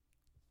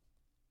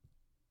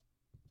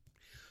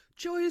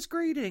Joyous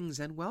greetings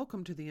and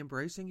welcome to the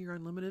Embracing Your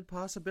Unlimited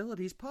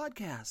Possibilities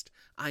podcast.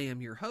 I am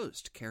your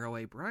host, Carol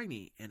A.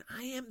 Briney, and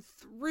I am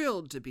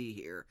thrilled to be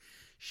here,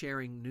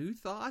 sharing new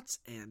thoughts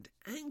and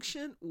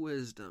ancient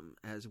wisdom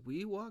as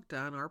we walk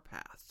down our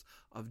paths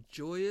of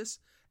joyous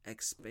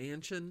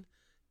expansion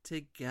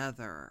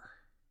together.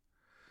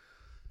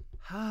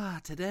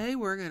 Today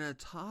we're going to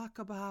talk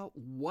about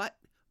what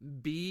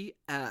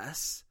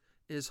BS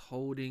is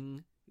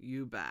holding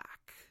you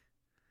back.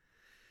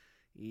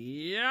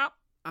 Yep.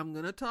 I'm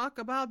going to talk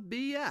about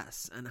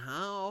BS and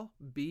how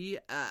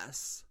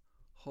BS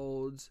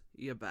holds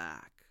you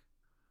back.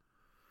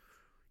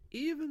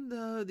 Even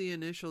though the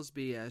initials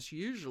BS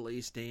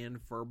usually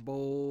stand for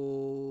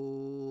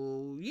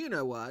bull, you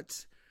know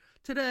what,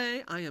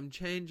 today I am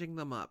changing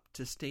them up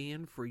to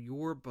stand for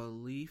your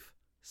belief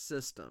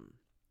system.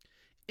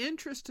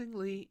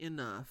 Interestingly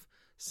enough,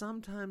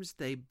 sometimes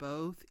they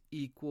both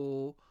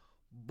equal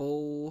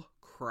bull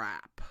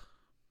crap.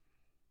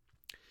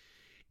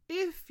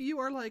 If you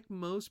are like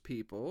most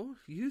people,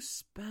 you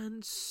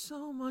spend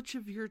so much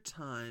of your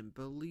time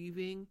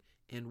believing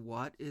in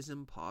what is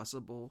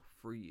impossible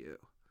for you.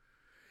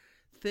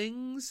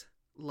 Things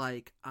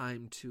like,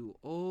 I'm too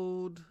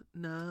old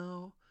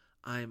now,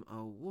 I'm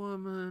a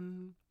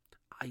woman,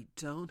 I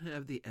don't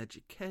have the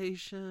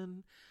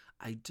education,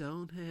 I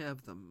don't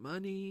have the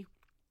money,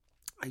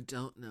 I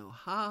don't know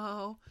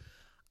how,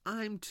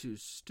 I'm too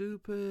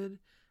stupid,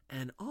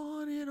 and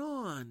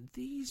on,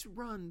 these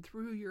run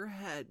through your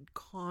head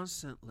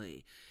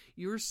constantly.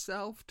 Your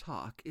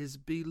self-talk is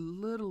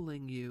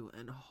belittling you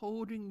and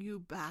holding you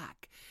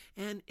back.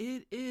 And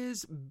it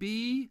is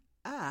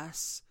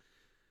BS.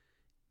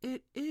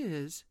 It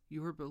is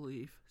your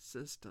belief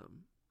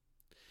system.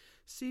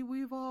 See,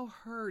 we've all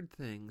heard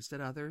things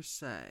that others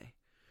say.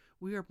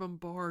 We are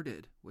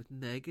bombarded with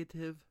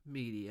negative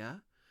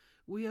media.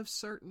 We have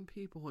certain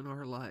people in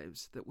our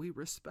lives that we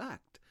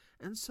respect.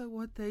 And so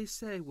what they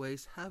say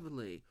weighs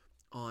heavily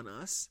on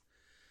us,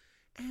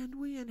 and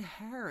we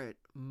inherit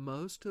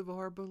most of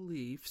our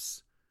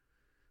beliefs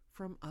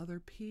from other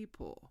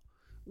people.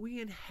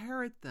 We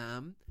inherit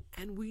them,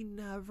 and we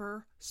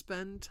never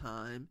spend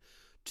time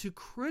to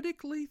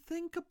critically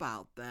think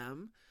about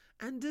them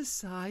and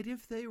decide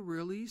if they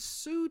really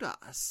suit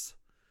us.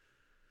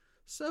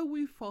 So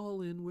we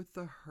fall in with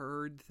the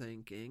herd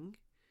thinking,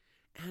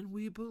 and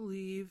we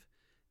believe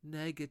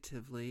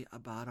negatively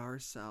about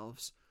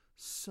ourselves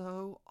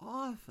so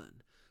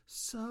often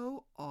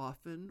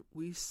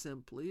we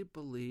simply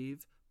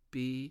believe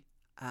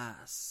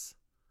BS.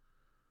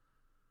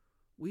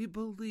 We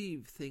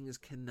believe things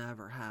can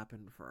never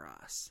happen for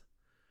us.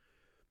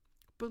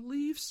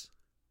 Beliefs,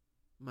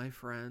 my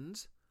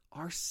friends,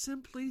 are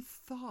simply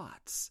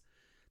thoughts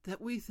that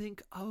we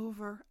think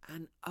over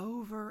and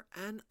over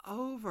and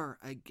over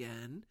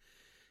again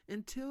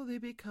until they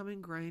become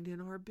ingrained in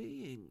our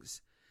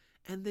beings.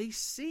 And they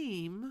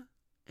seem,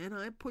 and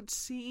I put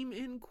seem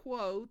in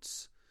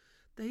quotes,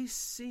 they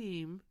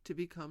seem to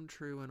become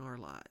true in our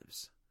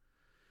lives.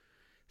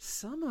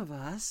 Some of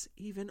us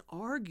even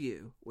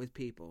argue with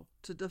people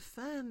to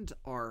defend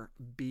our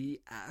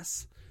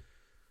BS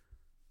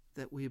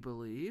that we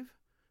believe.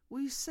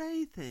 We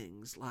say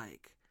things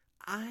like,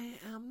 I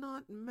am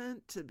not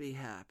meant to be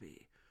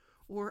happy,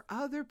 or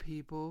other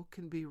people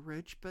can be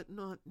rich but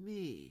not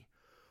me,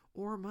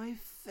 or my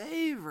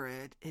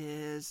favorite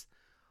is,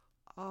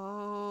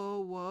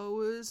 oh,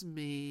 woe is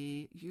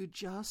me. You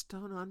just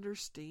don't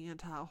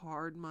understand how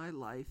hard my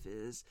life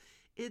is.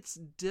 It's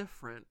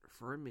different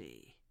for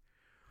me.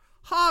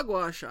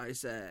 Hogwash, I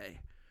say.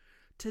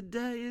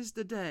 Today is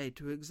the day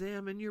to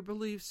examine your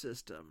belief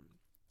system.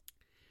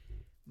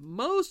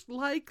 Most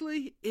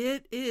likely,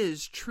 it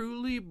is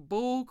truly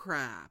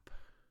bullcrap.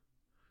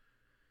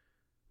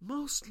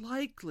 Most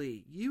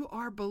likely, you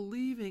are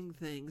believing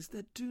things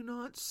that do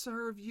not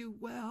serve you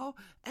well,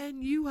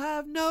 and you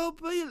have no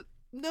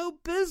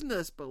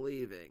business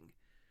believing.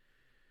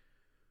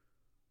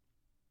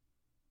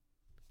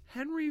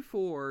 Henry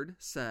Ford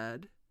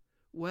said,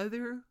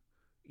 whether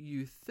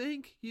you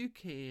think you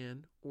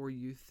can or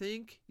you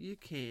think you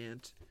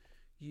can't,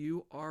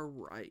 you are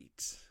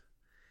right.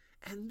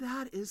 And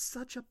that is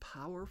such a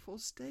powerful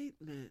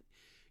statement.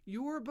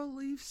 Your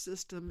belief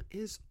system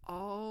is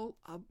all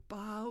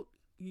about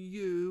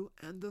you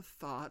and the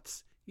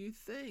thoughts you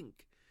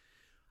think.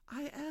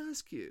 I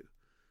ask you,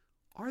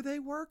 are they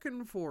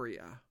working for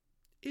you?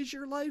 Is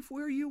your life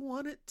where you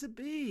want it to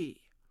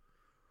be?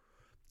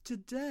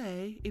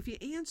 Today, if you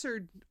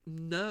answered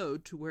no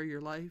to where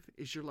your life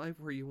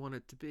where you want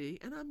it to be,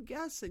 and I'm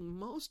guessing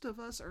most of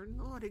us are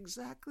not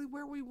exactly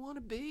where we want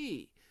to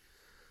be.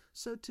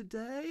 So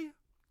today,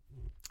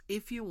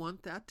 if you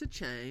want that to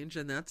change,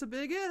 and that's a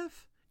big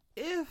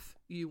if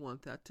you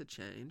want that to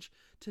change,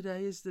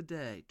 today is the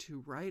day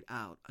to write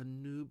out a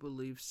new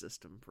belief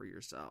system for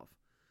yourself.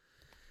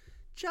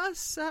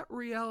 Just set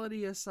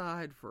reality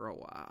aside for a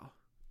while.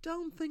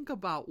 Don't think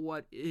about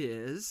what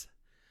is.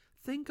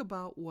 Think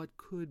about what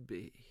could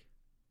be.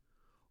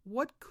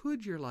 What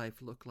could your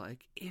life look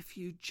like if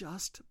you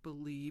just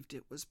believed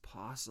it was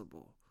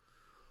possible?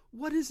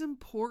 What is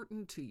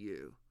important to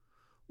you?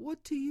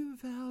 What do you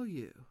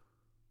value?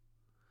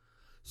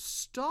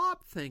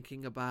 Stop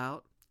thinking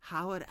about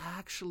how it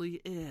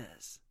actually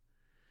is.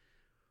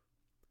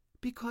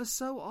 Because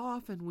so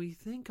often we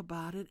think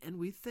about it and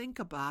we think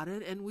about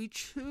it and we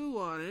chew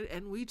on it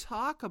and we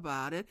talk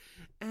about it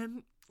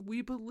and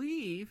we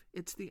believe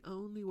it's the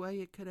only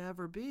way it could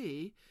ever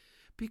be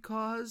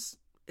because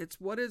it's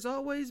what it's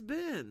always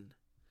been.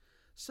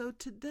 So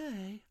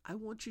today, I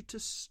want you to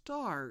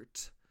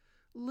start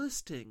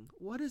listing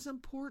what is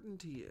important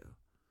to you.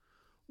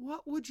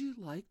 What would you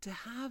like to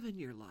have in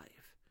your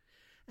life?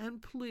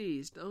 And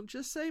please, don't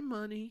just say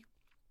money.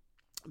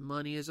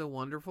 Money is a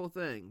wonderful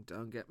thing.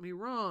 Don't get me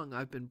wrong.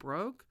 I've been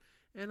broke,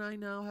 and I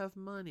now have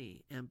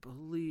money. And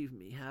believe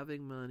me,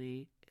 having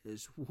money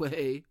is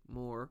way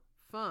more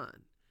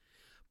fun.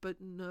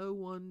 But no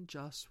one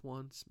just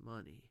wants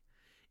money.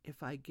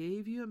 If I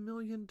gave you $1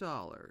 million,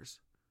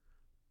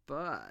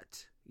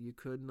 but you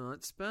could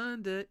not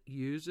spend it,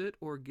 use it,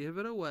 or give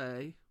it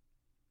away,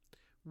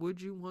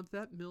 would you want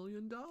that $1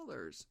 million?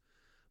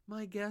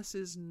 My guess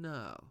is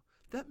no.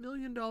 That $1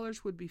 million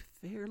would be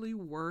fairly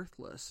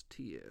worthless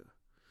to you.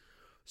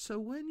 So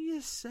when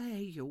you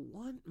say you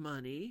want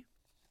money,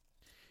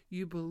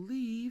 you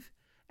believe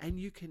and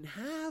you can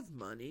have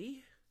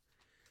money,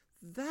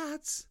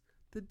 that's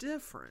the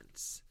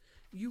difference.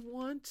 You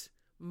want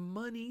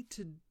money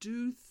to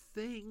do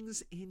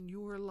things in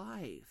your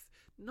life,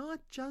 not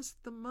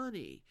just the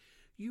money.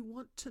 You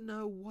want to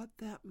know what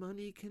that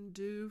money can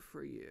do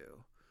for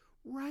you.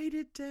 Write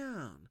it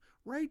down.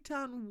 Write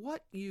down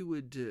what you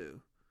would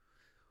do.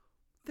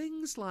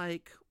 Things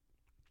like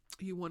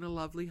you want a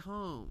lovely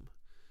home.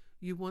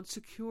 You want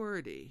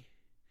security.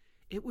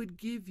 It would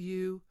give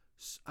you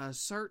a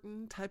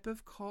certain type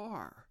of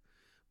car.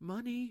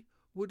 Money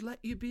would let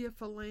you be a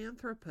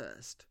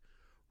philanthropist.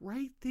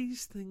 Write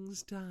these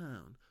things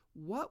down.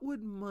 What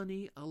would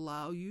money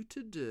allow you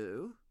to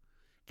do?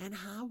 And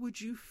how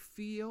would you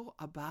feel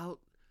about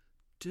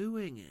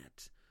doing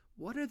it?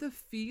 What are the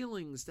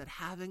feelings that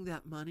having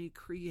that money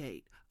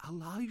create?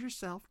 Allow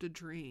yourself to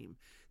dream.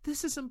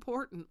 This is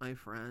important, my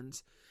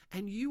friends,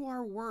 and you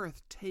are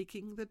worth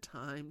taking the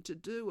time to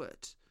do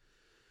it.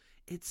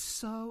 It's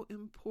so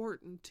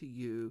important to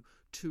you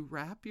to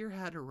wrap your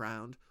head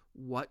around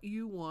what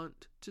you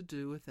want to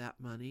do with that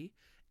money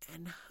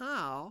and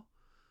how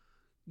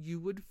you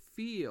would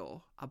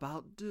feel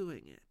about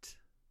doing it.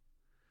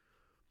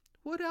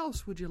 What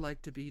else would you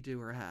like to be,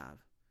 do, or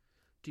have?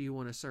 Do you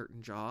want a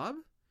certain job?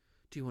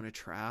 Do you want to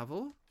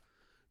travel?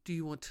 Do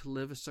you want to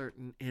live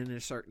in a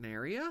certain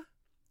area?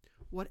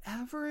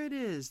 Whatever it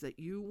is that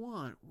you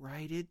want,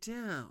 write it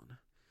down.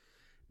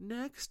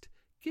 Next,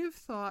 give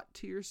thought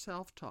to your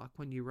self-talk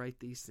when you write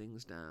these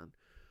things down.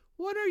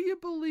 What are you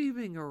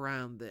believing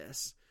around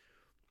this?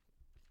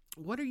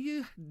 What are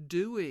you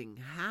doing,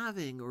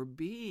 having, or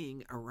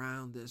being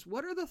around this?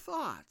 What are the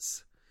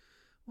thoughts?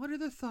 What are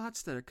the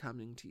thoughts that are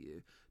coming to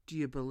you? Do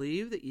you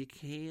believe that you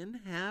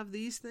can have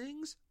these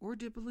things, or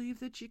do you believe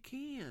that you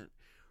can't?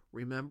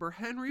 Remember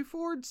Henry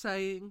Ford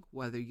saying,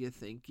 whether you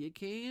think you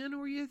can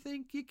or you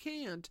think you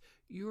can't,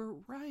 you're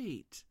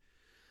right.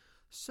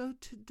 So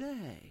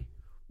today,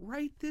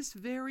 right this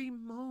very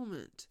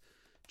moment,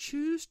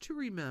 choose to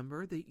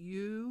remember that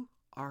you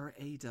are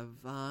a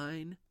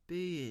divine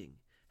being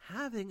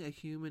having a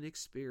human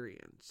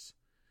experience.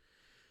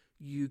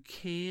 You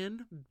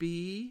can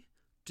be,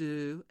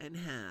 do, and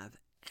have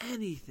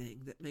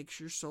anything that makes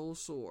your soul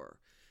soar,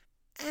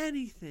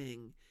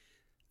 anything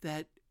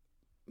that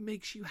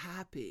makes you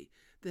happy,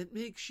 that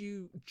makes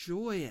you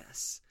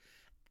joyous.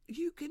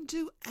 You can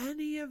do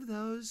any of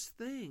those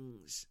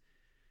things.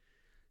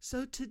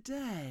 So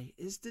today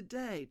is the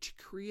day to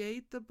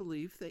create the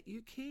belief that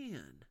you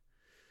can.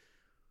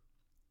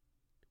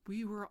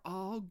 We were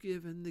all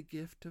given the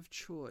gift of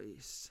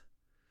choice.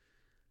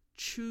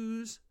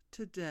 Choose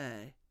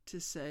today to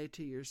say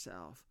to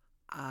yourself,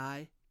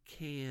 I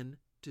can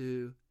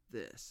do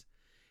this.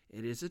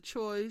 It is a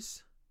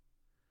choice,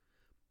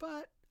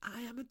 but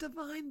I am a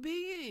divine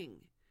being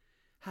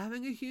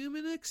having a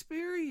human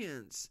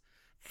experience,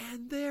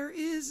 and there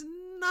is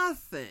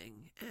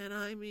nothing, and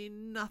I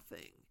mean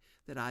nothing,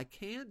 that I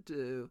can't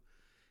do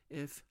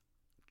if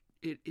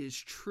it is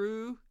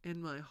true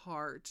in my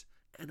heart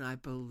and I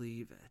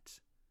believe it.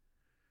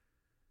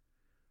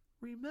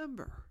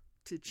 Remember,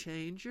 to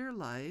change your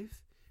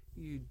life,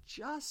 you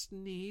just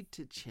need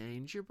to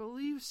change your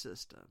belief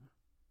system.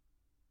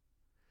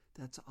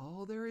 That's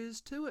all there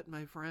is to it,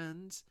 my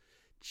friends.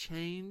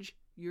 Change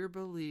your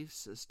belief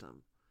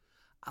system.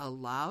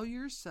 Allow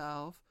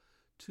yourself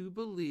to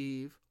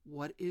believe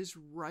what is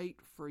right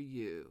for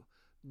you,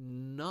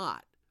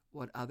 not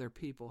what other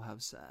people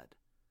have said.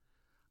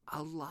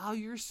 Allow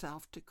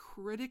yourself to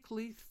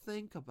critically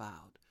think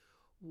about,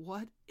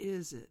 what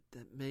is it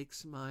that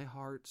makes my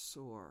heart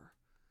soar?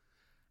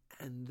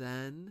 And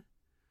then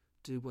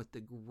do what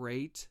the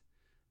great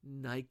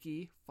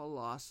Nike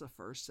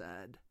philosopher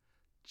said,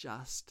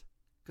 just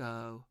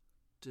go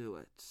do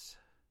it.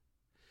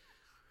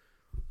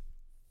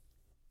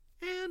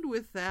 And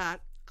with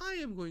that, I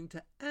am going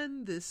to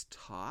end this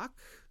talk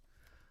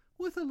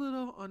with a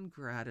little on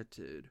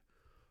gratitude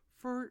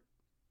for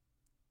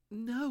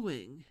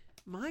knowing.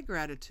 My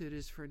gratitude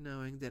is for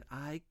knowing that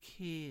I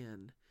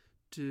can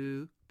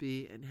do,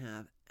 be, and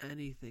have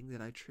anything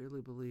that I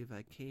truly believe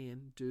I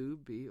can do,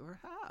 be, or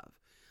have.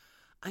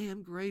 I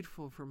am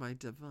grateful for my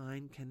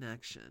divine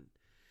connection.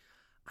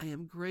 I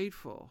am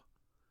grateful,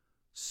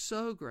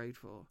 so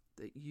grateful,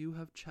 that you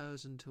have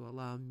chosen to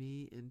allow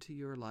me into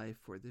your life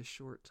for this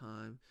short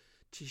time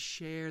to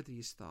share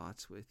these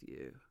thoughts with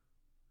you.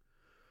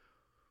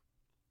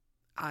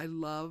 I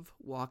love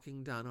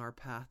walking down our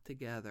path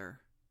together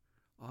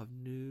of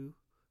new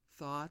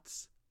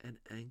thoughts and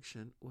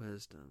ancient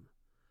wisdom.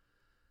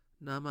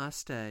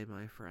 Namaste,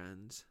 my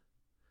friends.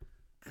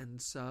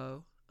 And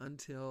so,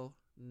 until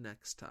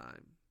next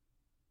time.